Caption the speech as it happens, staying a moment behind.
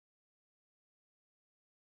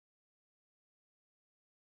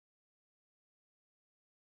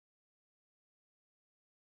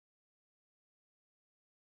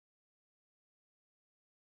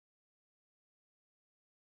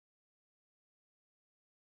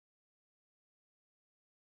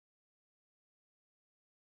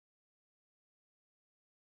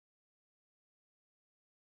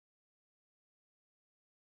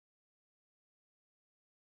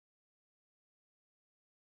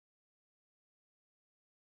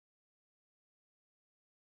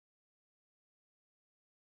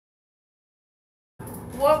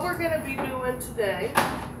what we're going to be doing today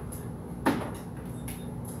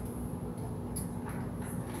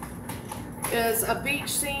is a beach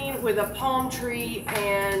scene with a palm tree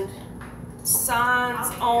and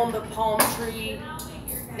signs on the palm tree.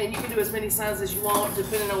 And you can do as many signs as you want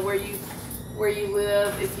depending on where you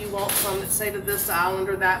live. If you want some that say to this island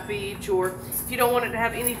or that beach, or if you don't want it to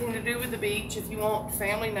have anything to do with the beach, if you want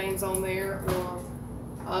family names on there or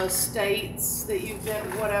states that you've been,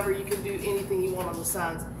 whatever, you can do anything you want on the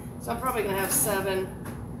signs. So I'm probably going to have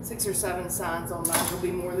 6 or 7 signs on mine. It'll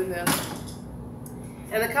be more than this.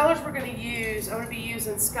 And the colors we're going to use, I'm going to be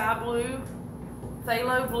using sky blue,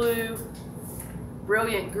 phthalo blue,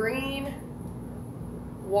 brilliant green,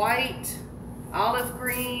 white, olive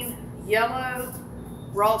green, yellow,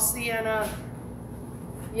 raw sienna,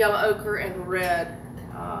 yellow ochre, and red.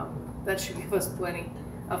 That should give us plenty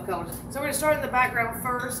of colors. So we're going to start in the background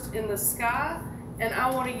first in the sky, and I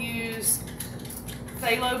want to use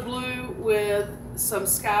phthalo blue with some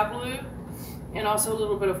sky blue and also a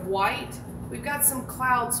little bit of white. We've got some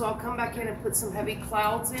clouds, so I'll come back in and put some heavy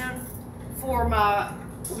clouds in. For my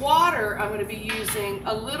water, I'm going to be using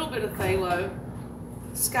a little bit of phthalo,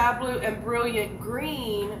 sky blue, and brilliant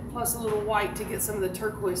green, plus a little white to get some of the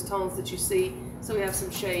turquoise tones that you see, so we have some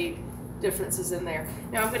shade differences in there.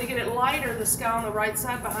 Now I'm going to get it lighter, the sky on the right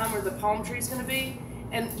side behind where the palm tree is going to be,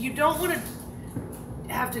 and you don't want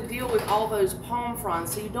to have to deal with all those palm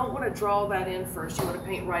fronds, so you don't want to draw that in first. You want to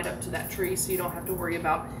paint right up to that tree so you don't have to worry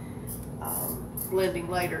about blending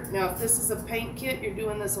later. Now if this is a paint kit, you're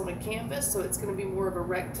doing this on a canvas, so it's going to be more of a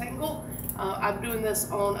rectangle. I'm doing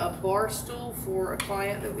this on a bar stool for a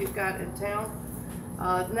client that we've got in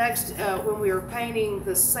town. Next, when we are painting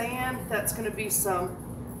the sand, that's going to be some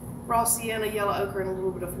raw sienna, yellow ochre, and a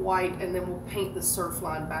little bit of white, and then we'll paint the surf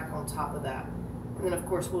line back on top of that. And then of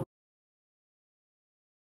course we'll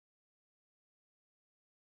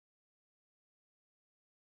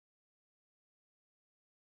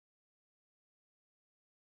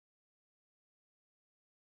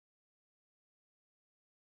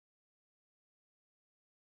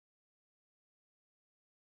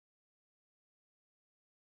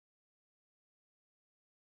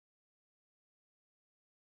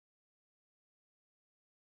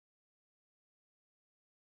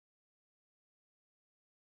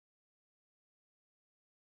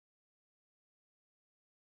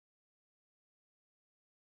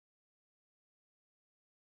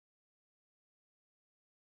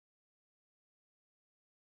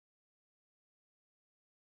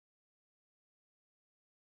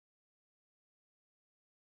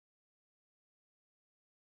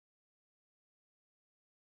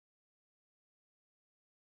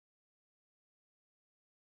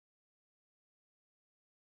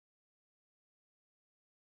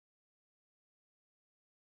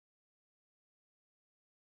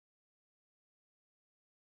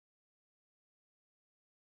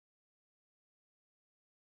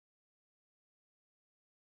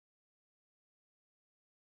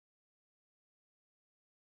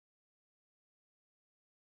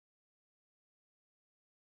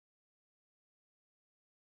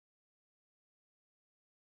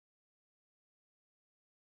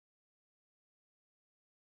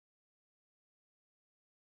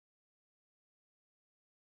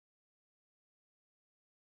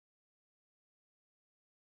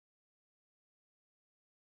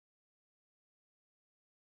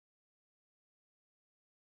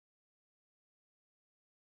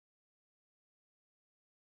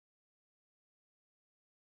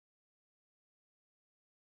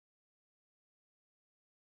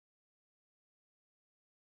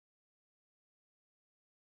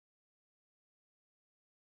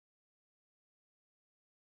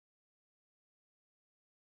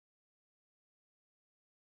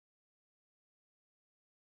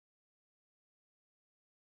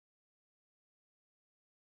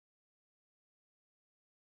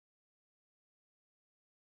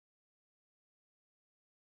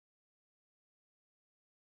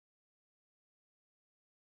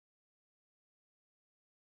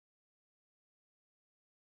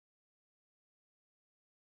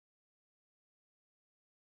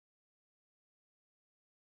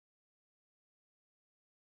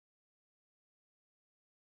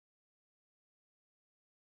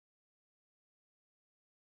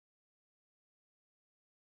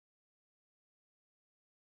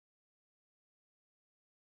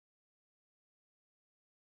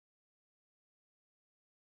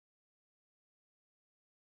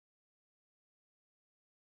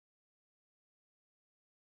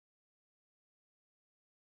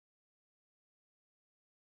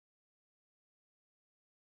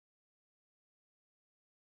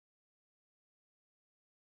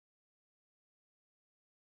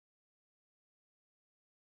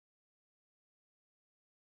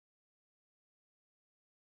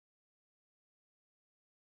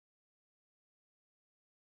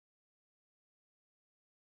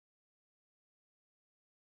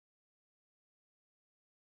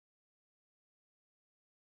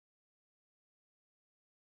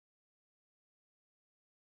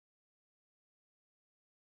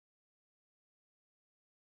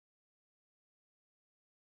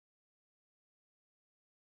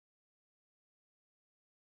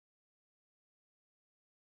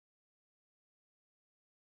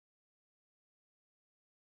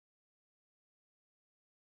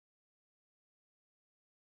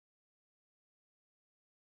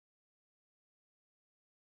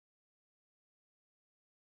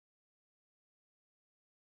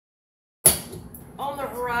on the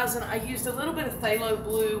horizon, I used a little bit of phthalo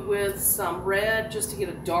blue with some red just to get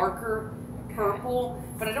a darker purple,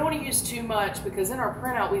 but I don't want to use too much because in our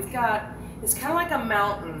printout we've got, it's kind of like a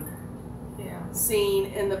mountain scene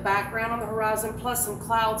in the background on the horizon, plus some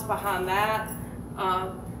clouds behind that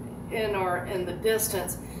in the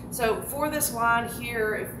distance. So for this line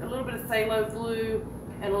here, a little bit of phthalo blue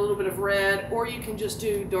and a little bit of red, or you can just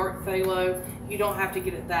do dark phthalo. You don't have to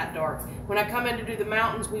get it that dark. When I come in to do the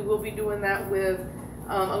mountains, we will be doing that with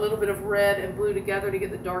a little bit of red and blue together to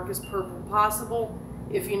get the darkest purple possible.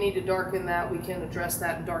 If you need to darken that, we can address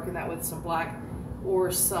that and darken that with some black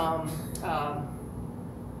or some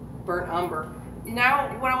burnt umber.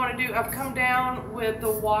 Now what I want to do, I've come down with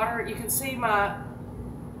the water. You can see my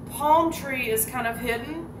palm tree is kind of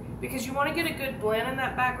hidden because you want to get a good blend in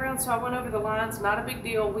that background. So I went over the lines, not a big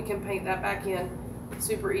deal. We can paint that back in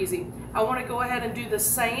super easy. I want to go ahead and do the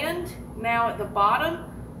sand now at the bottom.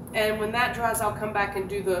 And when that dries, I'll come back and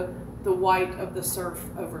do the white of the surf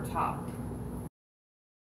over top.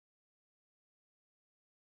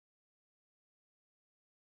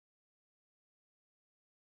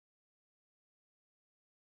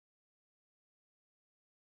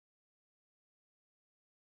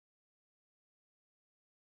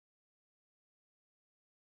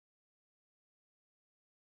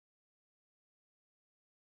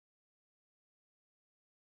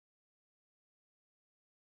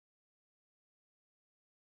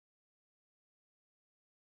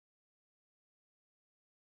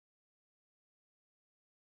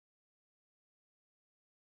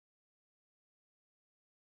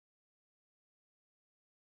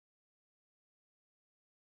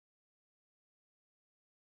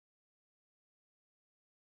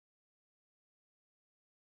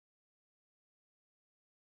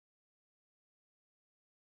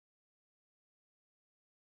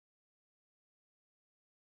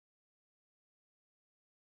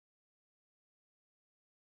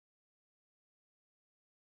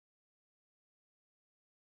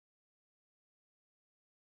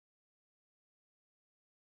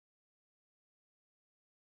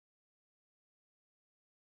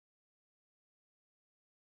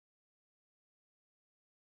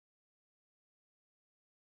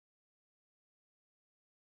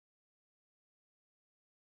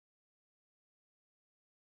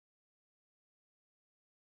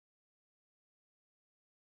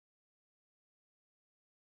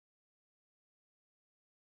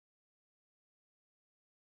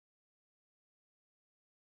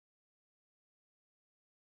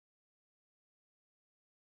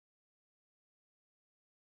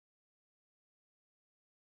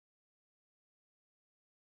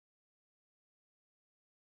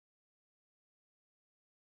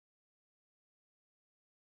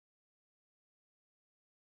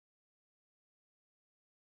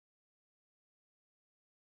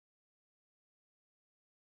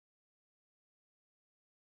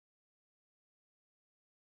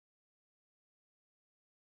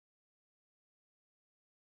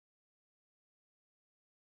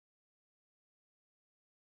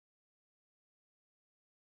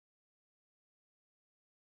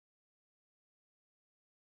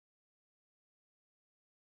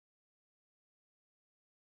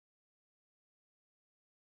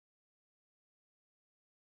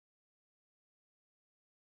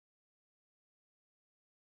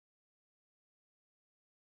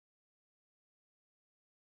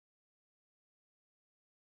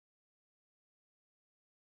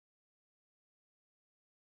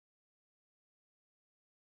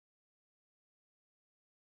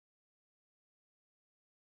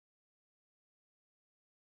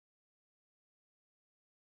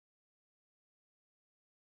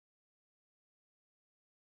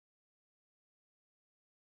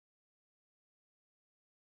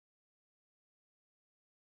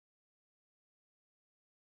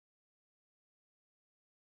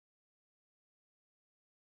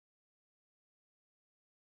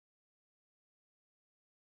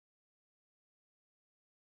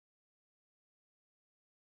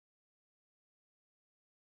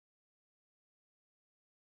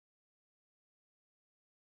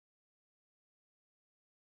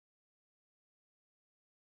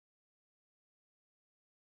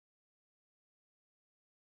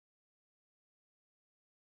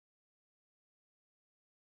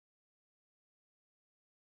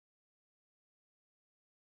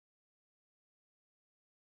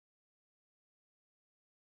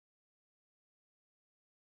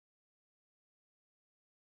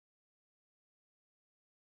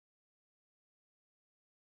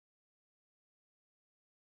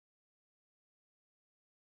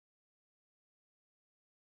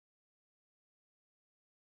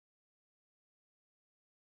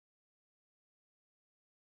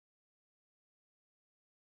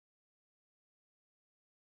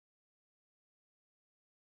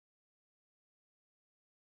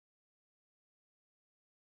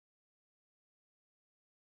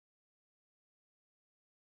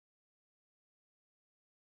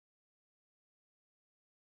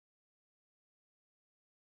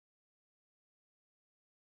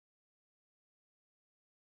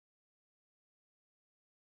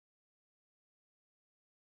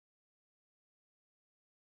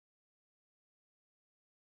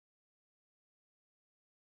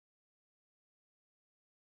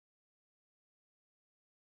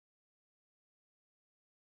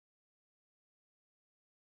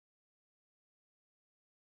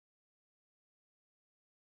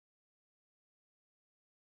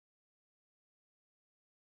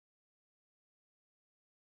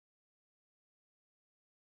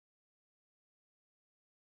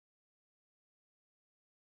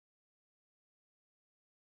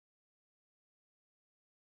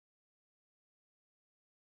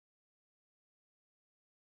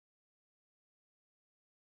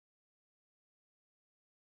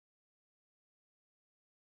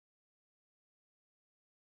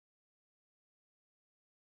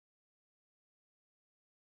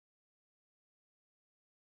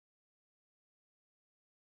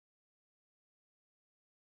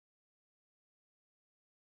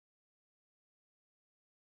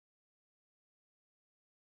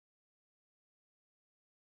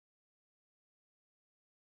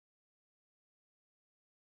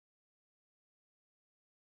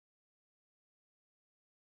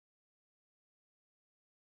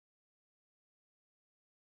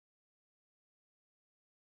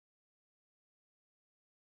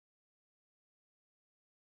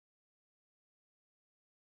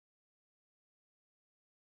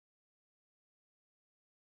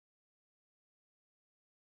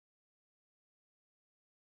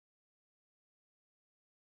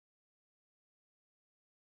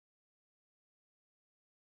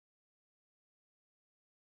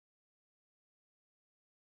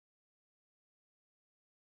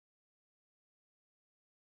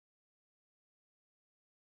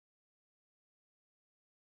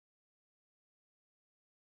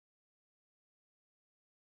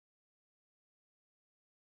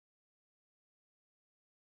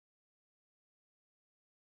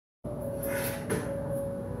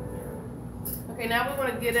 Okay, now we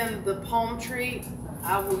want to get in the palm tree.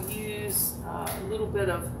 I will use a little bit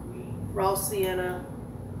of raw sienna,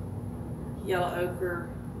 yellow ochre,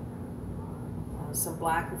 some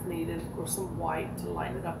black if needed, or some white to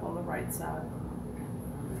lighten it up on the right side,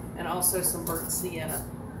 and also some burnt sienna.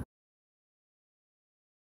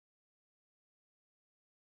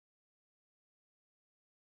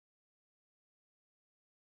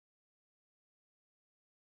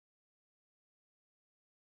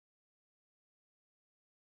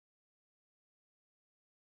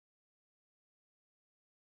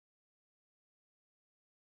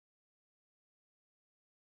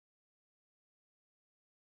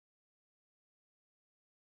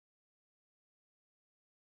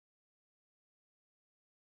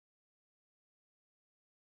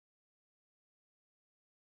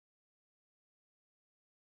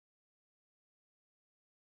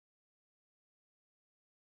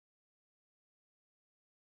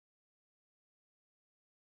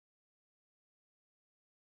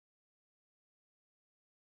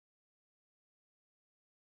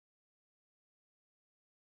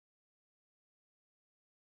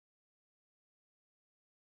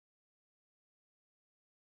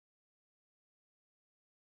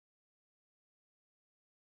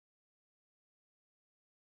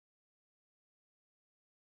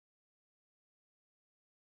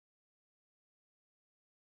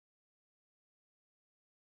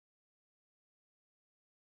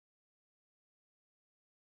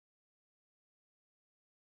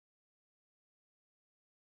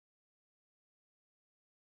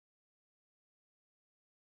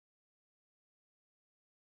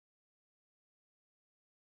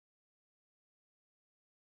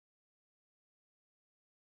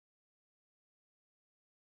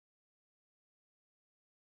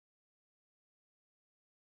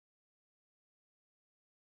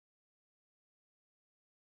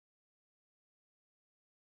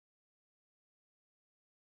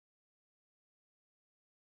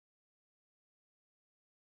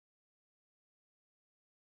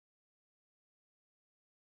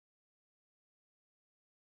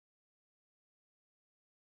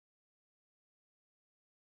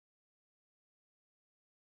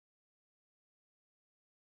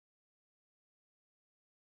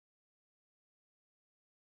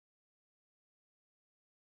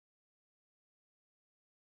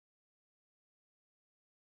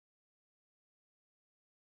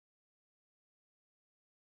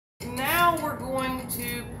 Now we're going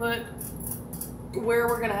to put where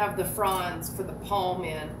we're going to have the fronds for the palm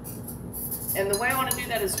in. And the way I want to do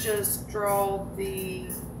that is just draw the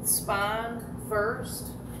spine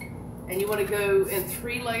first. And you want to go in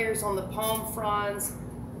 3 layers on the palm fronds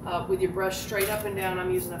with your brush straight up and down.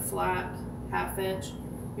 I'm using a flat 1/2 inch.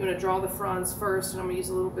 You want to draw the fronds first, and I'm going to use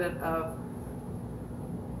a little bit of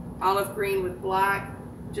olive green with black.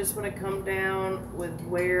 Just want to come down with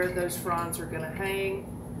where those fronds are going to hang.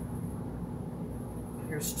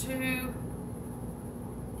 Here's 2,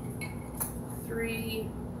 3,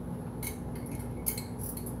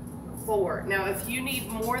 4. Now if you need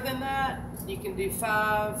more than that, you can do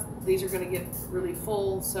 5. These are going to get really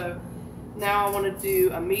full. So now I want to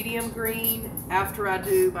do a medium green after I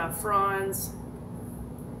do my fronds.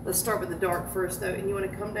 Let's start with the dark first though, and you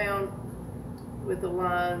want to come down with the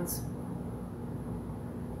lines,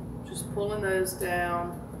 just pulling those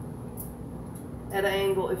down at an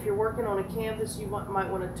angle. If you're working on a canvas, you might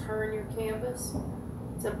want to turn your canvas.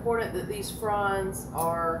 It's important that these fronds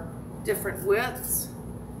are different widths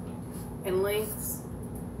and lengths,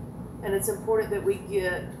 and it's important that we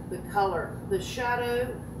get the color. The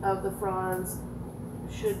shadow of the fronds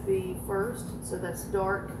should be first, so that's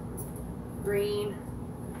dark green,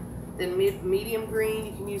 then medium green.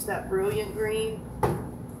 You can use that brilliant green,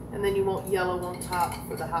 and then you want yellow on top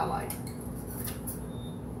for the highlight.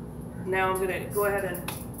 Now I'm going to go ahead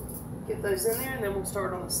and get those in there, and then we'll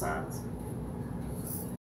start on the sides.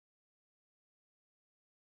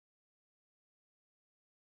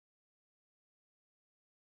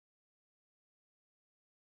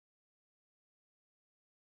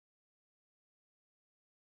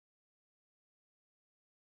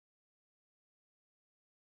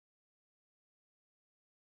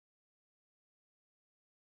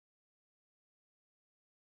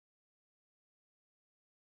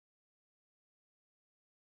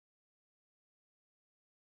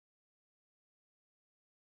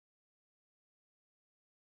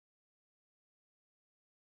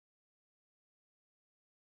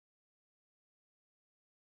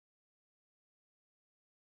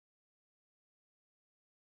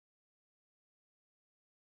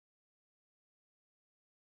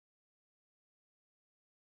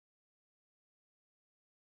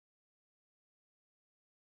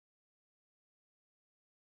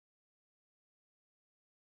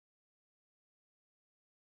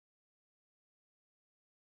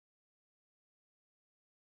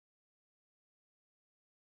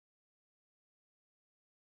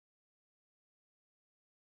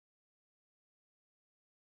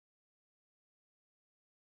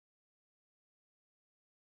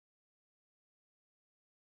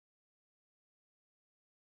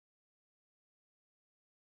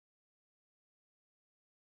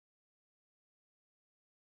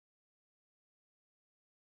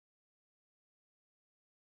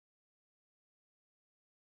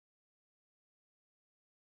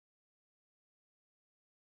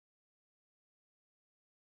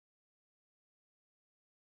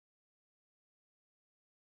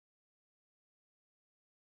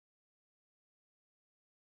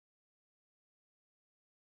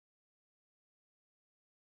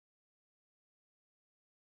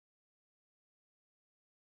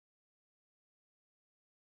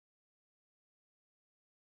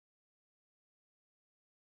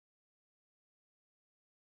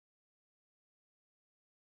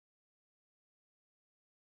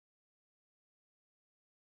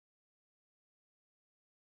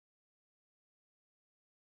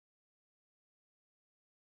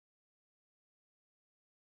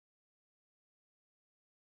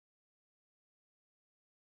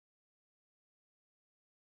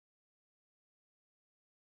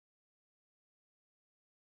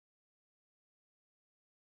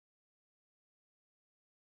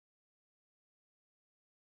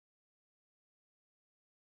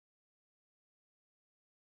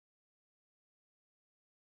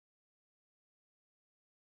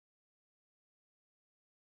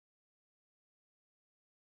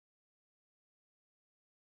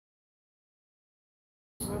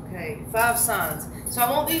 Okay, 5 signs. So I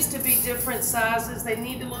want these to be different sizes. They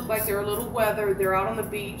need to look like they're a little weathered. They're out on the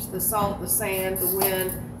beach, the salt, the sand, the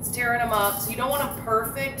wind. It's tearing them up. So you don't want them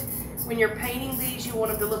perfect. When you're painting these, you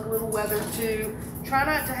want them to look a little weathered too. Try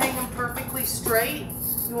not to hang them perfectly straight.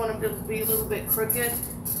 You want them to be a little bit crooked.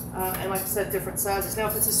 And like I said, different sizes. Now,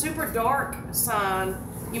 if it's a super dark sign,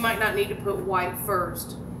 you might not need to put white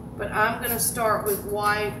first. But I'm going to start with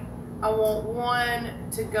white. I want one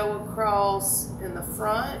to go across in the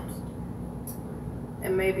front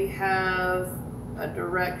and maybe have a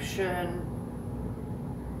direction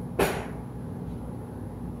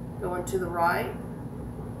going to the right.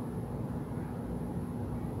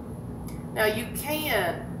 Now you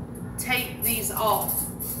can take these off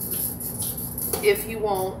if you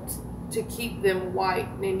want to keep them white,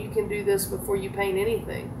 and you can do this before you paint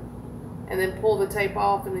anything. And then pull the tape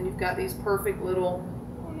off, and then you've got these perfect little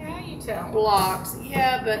blocks.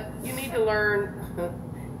 Yeah, but you need to learn.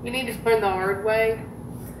 You need to learn the hard way,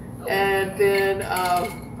 and then I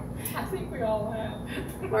think we all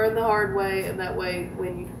have. Learn the hard way, and that way,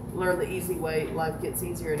 when you learn the easy way, life gets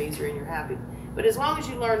easier and easier, and you're happy. But as long as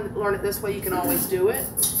you learn it this way, you can always do it.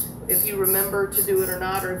 If you remember to do it or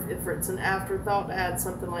not, or if it's an afterthought to add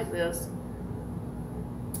something like this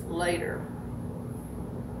later.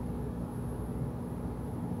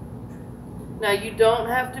 Now, you don't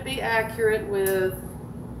have to be accurate with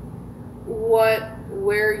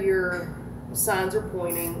where your signs are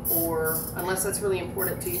pointing, or unless that's really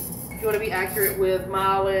important to you. If you want to be accurate with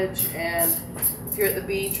mileage, and if you're at the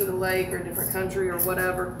beach or the lake or a different country or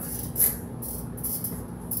whatever.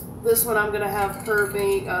 This one I'm going to have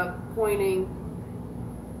curving, pointing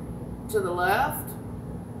to the left.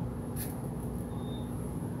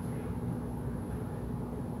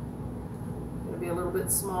 Going to be a little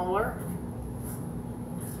bit smaller.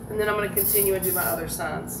 And then I'm going to continue and do my other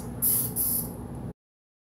signs.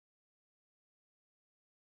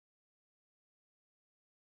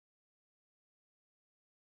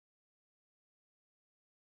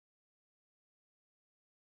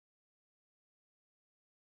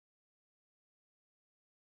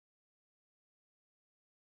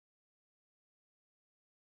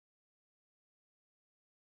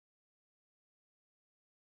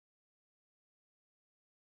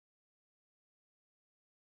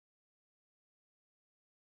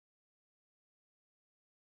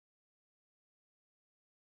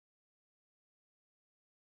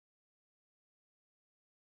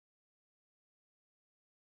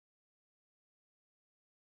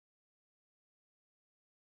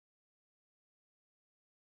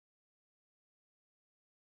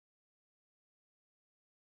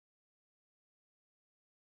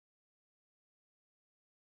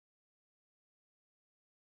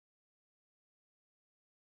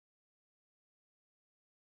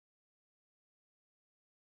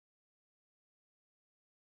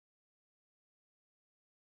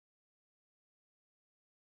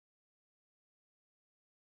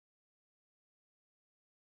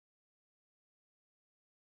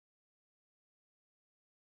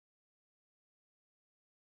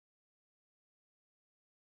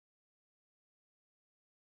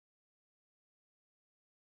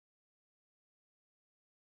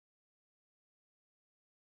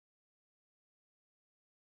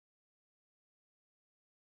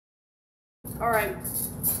 All right,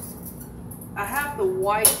 I have the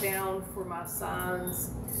white down for my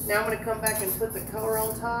signs. Now I'm going to come back and put the color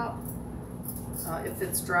on top. If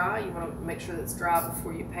it's dry, you want to make sure that it's dry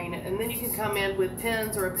before you paint it. And then you can come in with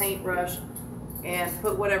pens or a paintbrush and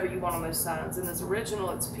put whatever you want on those signs. In this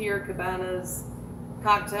original, it's pier, cabanas,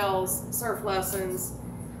 cocktails, surf lessons.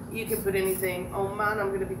 You can put anything. On mine, I'm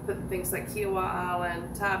going to be putting things like Kiowa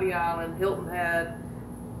Island, Tybee Island, Hilton Head.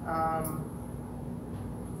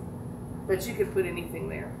 But you could put anything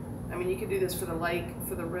there. I mean, you could do this for the lake,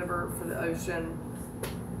 for the river, for the ocean,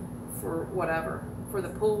 for whatever. For the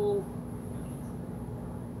pool,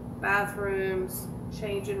 bathrooms,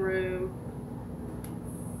 changing room,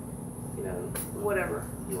 you know, whatever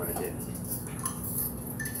you want to do.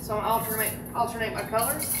 So I'll alternate my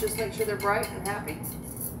colors. Just make sure they're bright and happy.